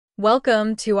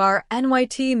Welcome to our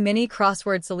NYT mini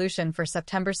crossword solution for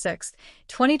September 6th,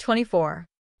 2024.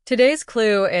 Today's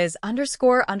clue is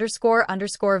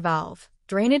 ____ valve,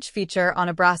 drainage feature on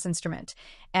a brass instrument.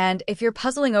 And if you're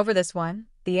puzzling over this one,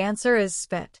 the answer is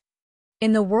spit.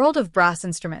 In the world of brass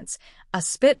instruments, a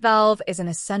spit valve is an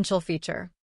essential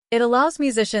feature. It allows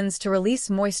musicians to release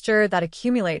moisture that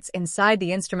accumulates inside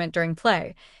the instrument during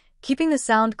play, keeping the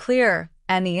sound clear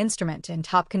and the instrument in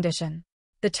top condition.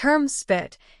 The term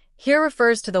spit here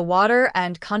refers to the water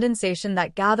and condensation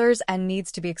that gathers and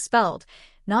needs to be expelled,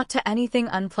 not to anything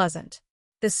unpleasant.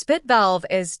 The spit valve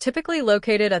is typically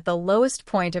located at the lowest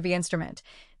point of the instrument,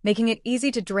 making it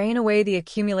easy to drain away the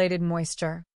accumulated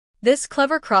moisture. This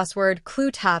clever crossword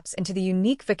clue taps into the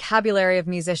unique vocabulary of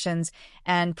musicians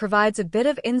and provides a bit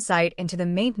of insight into the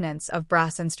maintenance of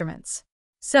brass instruments.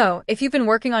 So, if you've been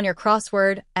working on your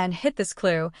crossword and hit this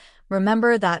clue,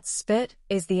 remember that spit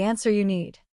is the answer you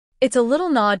need. It's a little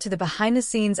nod to the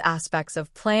behind-the-scenes aspects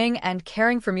of playing and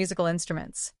caring for musical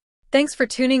instruments. Thanks for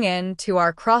tuning in to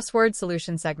our crossword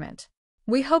solution segment.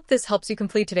 We hope this helps you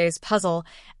complete today's puzzle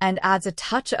and adds a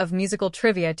touch of musical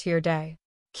trivia to your day.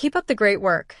 Keep up the great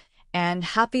work, and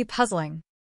happy puzzling!